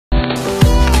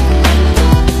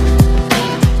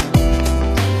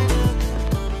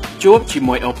ជួបជា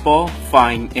មួយ Oppo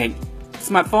Find X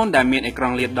smartphone ដែលមានអេក្រ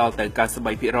ង់លាតដល់ទៅ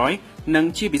 93% និង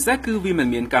ជាពិសេសគឺវាមិន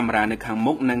មានកាមេរ៉ានៅខាង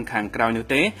មុខនិងខាងក្រោយនោះ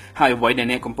ទេហើយអ្វីដែល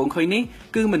អ្នកកំពុងឃើញនេះ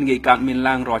គឺមិនងាយកើតមាន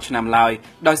ឡើងរាល់ឆ្នាំឡើយ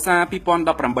ដោយសារ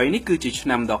 2018 នេះគឺជាឆ្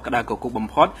នាំដ៏ក្តៅគគុកបំ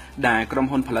ផុតដែលក្រុម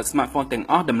ហ៊ុនផលិត smartphone ទាំង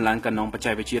អស់ដំឡើងកណ្ដុងបច្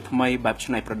ចេកវិទ្យាថ្មីបែប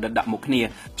ច្នៃប្រឌិតដាក់មុខគ្នា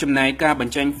ចំណែកការប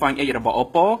ញ្ចេញ Find X របស់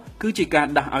Oppo គឺជាការ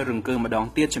ដាស់ឲ្យរង្គើម្ដង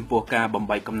ទៀតចំពោះការបំ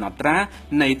បីកំណត់ត្រា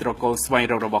នៃត្រកូលស្វែង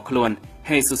រករបស់ខ្លួន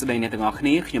Hey សួស្តីអ្នកទាំងអស់គ្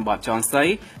នាខ្ញុំបាទចនស័យ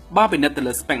បើពិនិត្យទៅ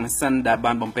លើ spec ម៉ាស៊ីនដែល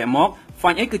បានបំពាក់មក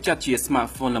Find X គឺចាត់ជា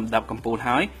smartphone លំដាប់កំពូល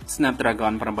ហើយ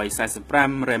Snapdragon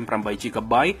 845 RAM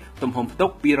 8GB ទំហំផ្ទុក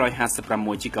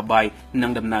 256GB និ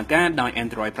ងដំណើរការដោយ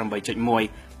Android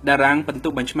 8.1 តារាងពិន្ទុ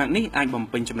benchmark នេះអាចបំ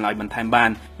ពេញចម្លើយបន្ថែមបាន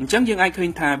អញ្ចឹងយើងអាចឃើញ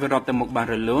ថាវារត់ទៅមុខបាន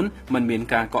រលូនមិនមាន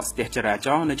ការកកស្ទះចរាច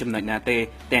រណ៍នៅចំណុចណាទេ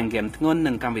ទាំងហ្គេមធ្ងន់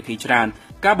និងកម្មវិធីច្រើន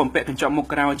ការបំពាក់កញ្ចក់មុខ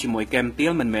ក្រោយជាមួយគែមទៀ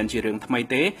លមិនមែនជារឿងថ្មី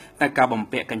ទេតែការបំ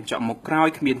ពាក់កញ្ចក់មុខក្រោយ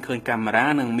គ្មានឃើញកាមេរ៉ា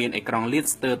និងមានអេក្រង់លាត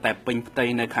ស្ទើរតែពេញផ្ទៃ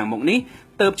នៅខាងមុខនេះ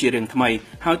ទើបជារឿងថ្មី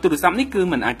ហើយទូរស័ព្ទនេះគឺ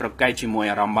មិនអាចប្រកែកជាមួយ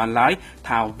អារម្មណ៍បានឡើយ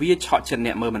ថាវាឆក់ចិត្ត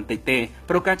អ្នកមើលបន្តិចទេ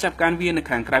ព្រោះការចាប់កាន់វានៅ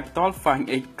ខាងក្រៅផ្ទាល់ Find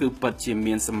X គឺពិតជា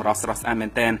មានសម្រស់ស្រស់ស្អាតមែ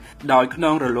នទែនដោយខ្ន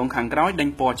ងរលោងខាងក្រោយដេញ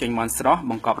ពណ៌ចេញមាន់ស្រស់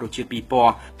បង្កប់រសជាតិពីរព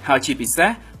ណ៌ហើយជាពិសេ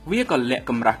សវាក៏លាក់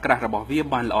កម្រាស់ក្រាស់របស់វា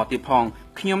បានល្អទៀតផង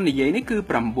ខ្ញុំនិយាយនេះគឺ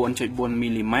 9.4 មី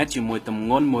លីម៉ែត្រជាមួយទម្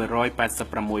ងន់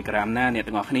 186 ក្រាមណាអ្នក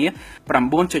ទាំងអស់គ្នា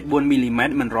 9.4 មីលីម៉ែ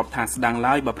ត្រមិនរាប់ថាស្ដាង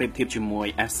ឡើយបើប្រៀបធៀបជាមួយ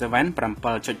F7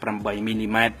 7.8 មីលី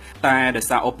ម៉ែត្រតែដោយ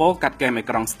សារ Oppo កាត់គែមអេ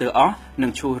ក្រង់ស្ទើរអស់និ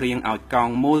ងឈូសរាងឲ្យកោង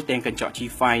មូលទាំងកញ្ចក់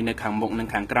G5 នៅខាងមុខនិង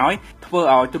ខាងក្រោយធ្វើ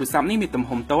ឲ្យទូរស័ព្ទនេះមានទំ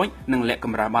ហំតូចនិងលាក់ក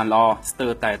ម្រាស់បានល្អស្ទើ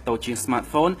រតែតូចជាង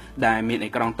smartphone ដែលមានអេ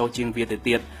ក្រង់តូចជាងវាទៅ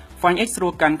ទៀត Find X ស្រួ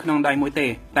លកាន់ក្នុងដៃមួយទេ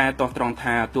តែទាស់ត្រង់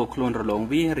ថាតួខ្លួនរលោង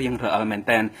វារៀងរអិលមែន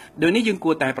តើដូចនេះយើង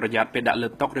គួរតែប្រយ័ត្នពេលដាក់លើ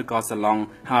តុឬក៏សាឡុង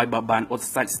ហើយបើបានអ៊ុត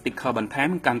សាច់ sticker បន្ថែម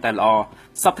កាន់តែល្អ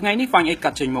សប្តាហ៍ថ្ងៃនេះ Find X កា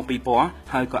ត់ចេញមកពីរពណ៌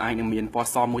ហើយក៏អាចនឹងមានពណ៌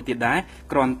សមួយទៀតដែរ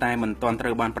គ្រាន់តែមិនទាន់ត្រូ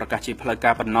វបានប្រកាសជាផ្លូវ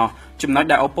ការប៉ុណ្ណោះចំណុច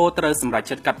ដែល Oppo ត្រូវសម្រេច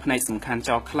ចិត្តកាត់ផ្នែកសំខាន់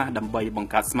ចោលខ្លះដើម្បីប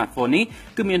ង្កើត smartphone នេះ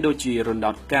គឺមានដូចជារុន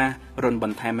ដោតការរុនប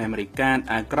ន្ថែម memory card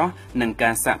អាក្រោះនិងកា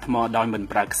រសាកថ្មដោយមិន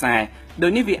ប្រើខ្សែដោ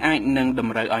យនេះវាអាចនឹងត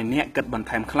ម្រូវឲ្យអ្នកគិតបន្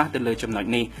ថែមខ្លះទៅលើចំណុច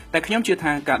នេះតែខ្ញុំជឿ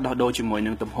ថាការដោះដូរជាមួយ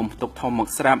នឹងទំហំផ្ទុកធំមក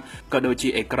ស្រាប់ក៏ដូចជា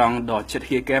អេក្រង់ដ៏ជិត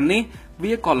ហៀគែមនេះ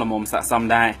វាក៏ល្មមស័ក្តិសម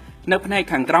ដែរនៅផ្នែក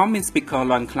ខាងក្រោមមាន speaker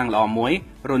លាន់ខ្លាំងល្អមួយ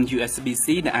រុន USB-C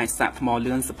ដែលអាចសាកថ្ម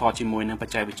លឿន support ជាមួយនឹងប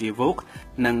ច្ចេកវិទ្យា VOOC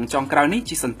និងចុងក្រោយនេះ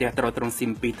ជាសន្ទះទ្រទ្រង់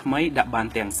SIM 2 ថ្មីដាក់បាន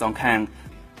ទាំងសងខាង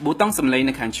ប៊ូតុងសំឡេង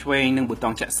នៅខាងឆ្វេងនិងប៊ូតុ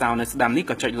ងចាក់សោននៅស្ដាំនេះ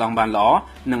ក៏ចុចឡងបានល្អ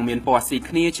និងមានពណ៌ស៊ី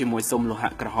គ្នាជាមួយស៊ុមលោ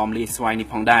ហៈក្រហមលាយស្វាយនេះ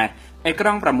ផងដែរអេក្រ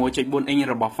ង់ 6.4 អ៊ីញ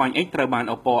របស់ Find X ត្រូវបាន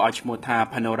Oppo ឲ្យឈ្មោះថា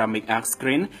Panoramic Arc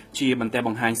Screen ជាបន្ទះប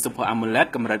ង្ហាញ Super AMOLED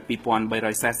កម្រិត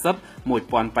 2340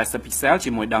 1080 pixel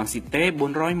ជាមួយ density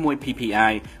 401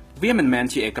 ppi វាមិនមែន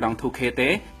ជាអេក្រង់ 2K ទេ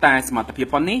តែសមត្ថភាព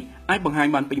ប៉ុណ្នេះអាចបង្ហាញ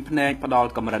បានពេញភ្នែកផ្ដល់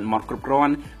កម្រិតម៉ត់គ្រប់គ្រា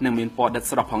ន់និងមានពណ៌ដិត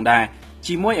ស្រស់ផងដែរ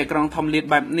ជាមួយអេក្រង់ធំលាត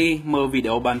បែបនេះមើលវីដេ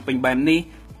អូបានពេញបែបនេះ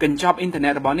កញ្ចប់អ៊ីនធឺណិ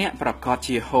តរបស់អ្នកប្រកាស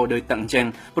ជាហូរដោយទឹកអញ្ចឹង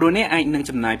ព្រោះអ្នកអាចនឹង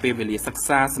ចំណាយពេលវេលាសិក្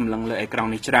សាសម្លឹងលើអេក្រង់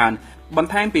នេះច្រើនបន្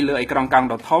ថែមពីលើអេក្រង់កោង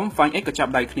ដ៏ធំ Find X ក៏ចា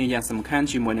ប់ដៃគ្នាយ៉ាងសំខាន់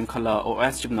ជាមួយនឹង Color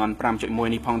OS ចំនួន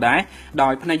 5.1 នេះផងដែរដោ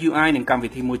យផ្នែក UI និងកម្មវិ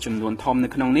ធីមួយចំនួនធំនៅ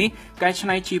ក្នុងនេះកែច្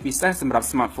នៃជាពិសេសសម្រាប់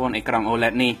smartphone អេក្រង់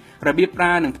OLED នេះរបៀបប្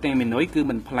រើនិងផ្ទាំងមេនុយគឺ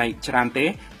មិនប្លែកច្រើនទេ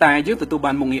តែយើងទទួល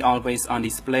បានមុខងារ Always on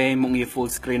Display មុខងារ Full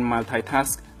Screen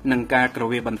Multitaskនិងការក្រ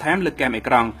វាបន្ថែមលើគែមអេ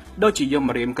ក្រង់ដូចជាយក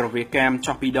ម្រាមក្រវាគែម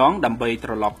ចោះពីរដងដើម្បីត្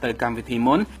រឡប់ទៅកម្មវិធី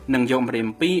មុននិងយកម្រាម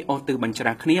ពីរអូសទិសបញ្ច្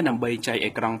រាស់គ្នាដើម្បីចែក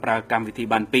អេក្រង់ប្រើកម្មវិធី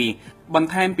បានពីរបន្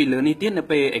ថែមពីលើនេះទៀតនៅ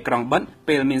ពេលអេក្រង់បិទ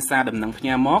ពេលមានសារដំណឹងផ្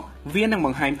ញើមកវានឹងប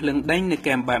ង្ហាញភ្លើងដេញនៅ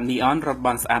គែមបែប neon រត់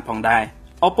បានស្អាតផងដែរ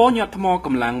Oppo ញាត់ថ្មក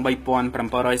ម្លាំង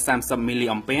 3730 មីលី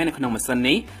អង្ពែនៅក្នុងម៉ាស៊ីន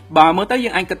នេះបើមើលទៅយើ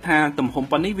ងអាចគិតថាទំហំ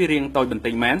ប៉ុណ្នេះវារាងតូចបន្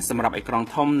តិចមែនសម្រាប់អេក្រង់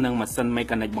ធំនិងម៉ាស៊ីន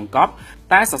Mechanic បង្កប់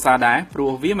តែសរសើរដែរព្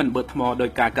រោះវាមិនបឺតថ្មដោយ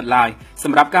ការគិតឡើយស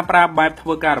ម្រាប់ការប្រើបែបធ្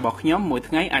វើការរបស់ខ្ញុំមួយ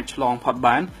ថ្ងៃអាចឆ្លងផុត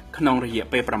បានក្នុងរយៈ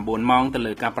ពេល9ម៉ោងទៅ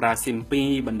លើការប្រើ SIM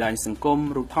 2បណ្ដាញសង្គម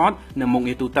រូបថតនិងមុខ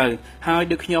ងារទូទៅហើយ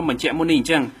ដូចខ្ញុំបញ្ជាក់មុននេះអញ្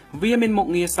ចឹងវាមានមុខ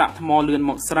ងារសាកថ្មលឿន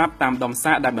មកស្រាប់តាមដុំ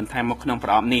សាកដែលបន្ថែមមកក្នុងប្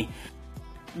រអប់នេះ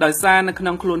ដោយសារនៅក្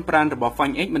នុងខ្លួនប្រាណរបស់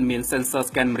Find X មិនមាន sensor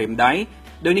scan ម្រាមដៃ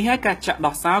ដូចនេះហើយការចាក់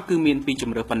ដោះសោគឺមានពីរជ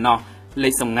ម្រើសប៉ុណ្ណោះលេ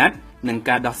ខសម្ងាត់និង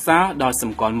ការដោះសោដោយស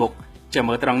ម្គាល់មុខចាំ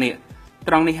មើលត្រង់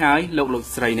នេះហើយលោក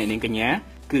ស្រីអ្នកនាងកញ្ញា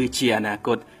គឺជាអនាគ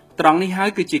តត្រង់នេះហើយ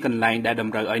គឺជាកន្លែងដែលត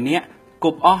ម្រូវឲ្យអ្នកគ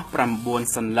ប់អស់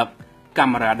9សន្លឹកកា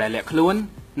មេរ៉ាដែលលាក់ខ្លួន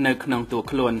នៅក្នុងតួ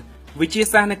ខ្លួនវិជា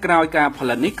សាស្ត្រនៅក្រោយការផ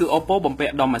លិតនេះគឺ Oppo បំពា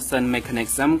ក់ដុំម៉ាស៊ីន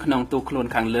mechanism ក្នុងតួខ្លួន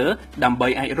ខាងលើដើម្បី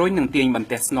អាចរុញនិងទាញបន្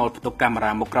ទះស្នូលផ្ទុកកាមេ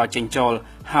រ៉ាមកក្រោយចេញចូល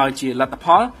ហើយជាលទ្ធផ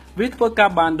លវាធ្វើការ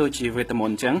បានដូចជាវេទម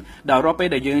ន្តអញ្ចឹងដល់រាល់ពេល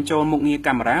ដែលយើងចូលមុខងារ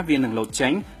កាមេរ៉ាវានឹងលោតចេ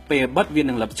ញពេលបិទវា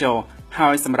នឹងលឹបចូល ហើ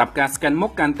យសម្រាប់ការ scan មុ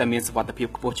ខកាន់តែមានសុវត្ថិភាព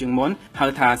ខ្ពស់ជាងមុនហៅ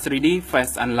ថា 3D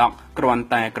Face Unlock គ្រាន់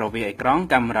តែក្រវាអេក្រង់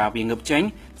កាមេរ៉ាវាងើបចេញ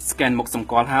scan មុខសម្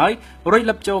គាល់ហើយរួច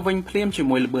លឹបចូលវិញភ្លាមជា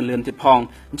មួយល្បឿនលឿនទៀតផង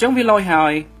អញ្ចឹងវាលយហើ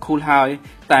យ cool ហើយ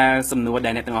តែសំណួរដែ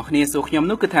លអ្នកទាំងអស់គ្នាសួរខ្ញុំ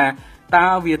នោះគឺថាតើ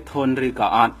វាធន់ឬក៏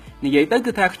អត់និយាយទៅ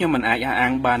គឺថាខ្ញុំមិនអាចអះអា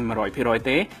ងបាន 100%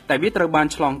 ទេតែវាត្រូវបាន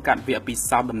ឆ្លងកាត់វគ្គពិ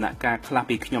សោធន៍ដំណាក់កាលខ្លះ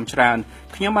ពីខ្ញុំច្រើន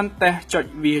ខ្ញុំបានតេស្តចុច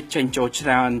វាចេញចូលច្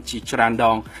រើនជាច្រើនដ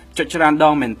ងចុចច្រើនដ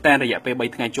ងមែនតែរយៈពេល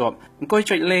3ថ្ងៃជាប់អង្គុយ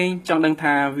ចុចលេងចង់ដឹង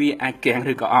ថាវាអាចកៀង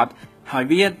ឬក៏អត់ហើយ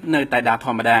វានៅតែដើរធ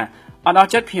ម្មតាអត់ដល់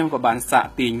ចិត្តខ្ញុំក៏បានសាក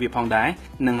ទាញវាផងដែរ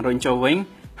នឹងរុញចូលវិញ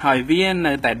ហើយវា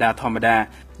នៅតែដើរធម្មតា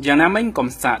យ៉ាងណាមិញកុំ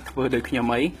សាកធ្វើដូចខ្ញុំ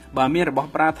អីបើមានរបស់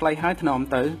ប្រើថ្លៃហើយថ្នម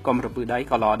ទៅកុំរពើដៃ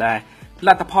ក៏ល្អដែរល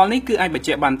ទ្ធផលនេះគឺអាចបញ្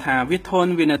ជាក់បានថាវាធ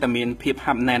ន់វានៅតែមានភាព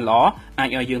ហាប់ណែនល្អអាច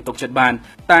ឲ្យយើងទុកចិត្តបាន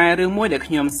តែរឿងមួយដែល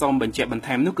ខ្ញុំសូមបញ្ជាក់បន្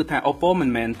ថែមនោះគឺថា Oppo មិន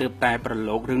មែនទើបតែប្រ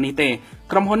ឡូករឿងនេះទេ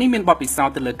ក្រុមហ៊ុននេះមានបទពិសោធ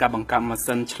ន៍ទៅលើការបង្កើតម៉ា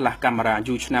ស៊ីនឆ្លាស់កាមេរ៉ា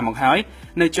យូរឆ្នាំមកហើយ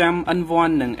នៅចាំ N1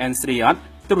 និង N3 អត់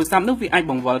ទូរស័ព្ទនោះវាអាច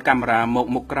បង្វិលកាមេរ៉ាមក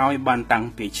មុខក្រោយបានតាំង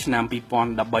ពីឆ្នាំ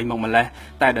2013មកម្លេះ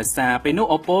តែដោយសារពេលនោះ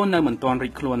Oppo នៅមិនទាន់រី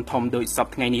កខ្លួនធំដូចសព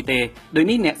ថ្ងៃនេះទេដូច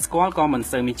នេះអ្នកស្គាល់ក៏មិន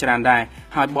សូវមានច្រើនដែរ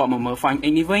ហើយបកមកមើល Find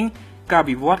X នេះវិញការ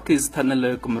វិវត្តគឺស្ថិតនៅ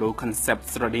លើគំរូ concept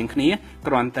ស្រដៀងគ្នា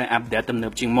គ្រាន់តែ update ទំនើ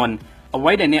បជាងមុនអ្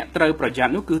វីដែលអ្នកត្រូវប្រយ័ត្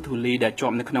ននោះគឺធូលីដែលជា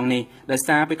ប់នៅក្នុងនេះដោយ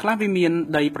សារពេលខ្លះវាមាន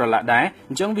ដីប្រឡាក់ដែរ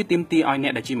អញ្ចឹងវាទាមទារឲ្យអ្ន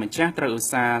កដែលជាម្ចាស់ត្រូវឧ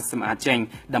ស្សាហ៍សម្អាតចេញ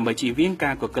ដើម្បីជៀសវាង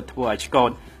ការកកិតធ្វើឲ្យឆ្កូ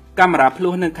តកាមេរ៉ាភ្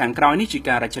លោះនៅខាងក្រោយនេះជា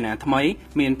ការរចនាថ្មី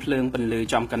មានភ្លើងពន្លឺ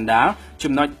ចំកណ្ដាល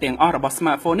ចំណុចទាំងអស់របស់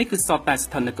smartphone នេះគឺសុទ្ធតែ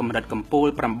ស្ថិតនៅកម្រិតកម្ពស់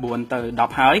9ទៅ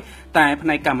10ហើយតែផ្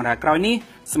នែកកាមេរ៉ាក្រោយនេះ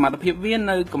សមត្ថភាពវា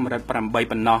នៅកម្រិត8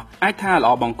ប៉ុណ្ណោះអាចថាល្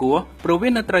អបង្គួរព្រោះវា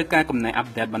នៅត្រូវការកំណែអា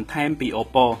ប់ដេតបន្ថែមពី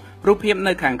Oppo រូបភាព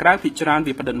នៅខាងក្រៅភាគច្រើន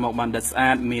វាផ្តិតមកបានដិតស្អា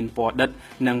តមានពណ៌ដិត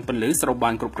និងពន្លឺស្រូប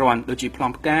បានគ្រប់គ្រាន់ដូចជាប្ល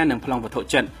ង់ផ្កានិងប្លង់វត្ថុ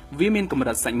ជិតវាមានកម្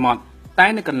រិតសាច់ម៉ត់តែ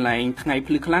នៅកន្លែងថ្ងៃ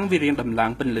ភ្លឺខ្លាំងវារៀងដំឡើ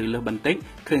ងពន្លឺលើសបន្តិច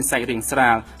ឃើញសាច់រាងស្រា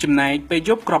លចំណែកពេលយ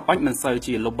ប់ក្របអុចមិនសូវ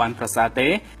ជាលុបបានប្រសើរទេ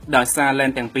ដោយសារ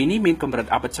lens ទាំងពីរនេះមានកម្រិត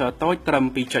aperture តូចត្រឹម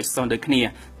 2.0 ដូចគ្នា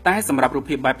តែសម្រាប់រូប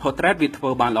ភាពបែប portrait វាធ្វើ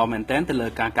បានល្អមែនទែនទៅលើ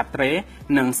ការកាត់ត្រេ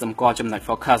និងសម្គាល់ចំណុច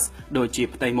focus ដូចជា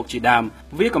ផ្ទៃមុខជាដើម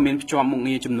វាក៏មានភ្ជាប់មុខ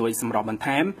ងារជំនួយសម្រាប់បន្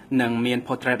ថែមនិងមាន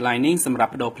portrait lighting សម្រា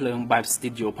ប់បដូរភ្លើងបែប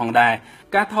studio ផងដែរ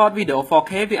ការថតវីដេអូ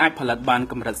 4K វាអាចផលិតបាន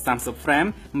កម្រិត30 frame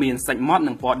មានសាច់ម៉ត់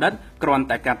និងពណ៌ដិតគ្រាន់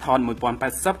តែការថត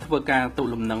 1080 ធ្វើការទូ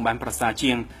លំនឹងបានប្រសើរ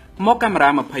ជាងមកកាមេរ៉ា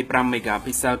25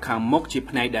 megapixel ខាងមុខជា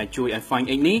ផ្នែកដែលជួយឲ្យ Find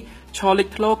X នេះឈរលេច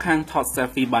ធ្លោខាងថត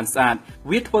selfie បានស្អាត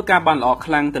វាធ្វើការបានល្អ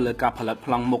ខ្លាំងទៅលើការផលិត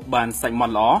ប្លង់មុខបានសាច់ម៉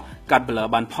ត់ល្អកាត់ blur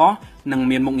បានផុសនិង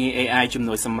មានមុខងារ AI ជំ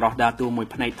នួយសម្រស់ដើរតួមួយ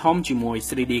ផ្នែកធំជាមួយ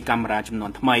 3D កាមេរ៉ាចំនួ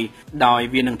នថ្មីដោយ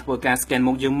វានឹងធ្វើការ scan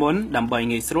មុខយើងមុនដើម្បី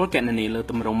ងាយស្រួលគណនាលើ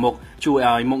ទម្រង់មុខជួយ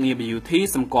ឲ្យមុខងារ beauty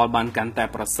សម្គាល់បានកាន់តែ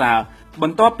ប្រសើរប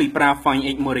ន្ទាប់ពីប្រើ Find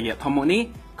X មួយរយៈធំមកនេះ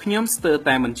ខ្ញុំស្ទើរ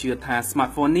តែមិនជឿថា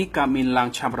smartphone នេះកើតមានឡើង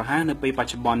ឆាប់រហ័សនៅពេលប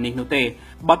ច្ចុប្បន្ននេះនោះទេ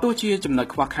បើទោះជាចំណុច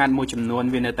ខ្វះខាតមួយចំនួន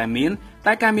វានៅតែមាន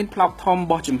តែការមានផ្លោកធំ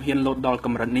បោះជំហានលោតដល់ក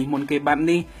ម្រិតនេះមុនគេបែប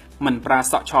នេះមិនប្រើ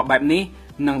សក់ឆប់បែបនេះ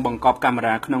និងបង្កប់កាមេ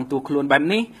រ៉ាក្នុងទូខ្លួនបែប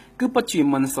នេះគឺពិតជា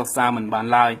មិនសរសើរមិនបាន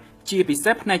ឡើយជាពិ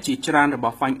សេសផ្នែកជាច្រើនរប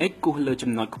ស់ Find X គូសលើ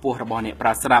ចំណុចខ្ពស់របស់អ្នកប្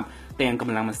រើស្រាប់ទាំងក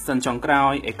ម្លាំងម៉ាស៊ីនចុងក្រោ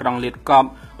យអេក្រង់លាតកប់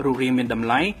រូបរាងមានតម្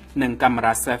លៃនិងកាមេ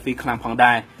រ៉ា selfie ខ្លាំងផង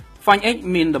ដែរFind X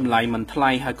មានតម្លៃមិនថ្លៃ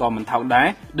ហើយក៏មិនថោកដែរ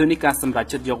ដោយនេះការសម្រេច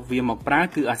ចិត្តយកវាមកប្រើ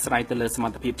គឺអាស្រ័យទៅលើសម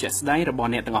ត្ថភាពជាក់ស្ដែងរបស់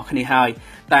អ្នកទាំងអស់គ្នាហើយ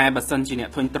តែបើសិនជាអ្នក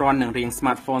ធុញទ្រាន់នឹងរៀង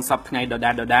smartphone សប្តាហ៍ថ្ងៃដ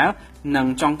ដែលនិង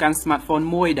ចង់កាន់ smartphone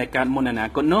មួយដែលកើតមុនអនា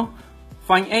គតនោះ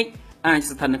Find X អាច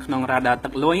ស្ថិតនៅក្នុងរ៉ាដាទឹ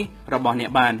កលុយរបស់អ្នក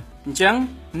បានអញ្ចឹង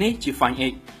នេះជា Find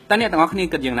X តើអ្នកទាំងអស់គ្នា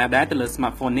គិតយ៉ាងណាដែរទៅលើ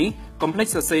smartphone នេះកុំភ្លេច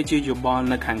សរសេរជាយោបល់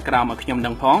នៅខាងក្រោមឲ្យខ្ញុំ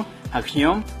ដឹងផងហើយខ្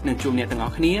ញុំនឹងជួបអ្នកទាំងអ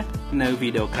ស់គ្នានៅវី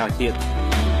ដេអូក្រោយទៀត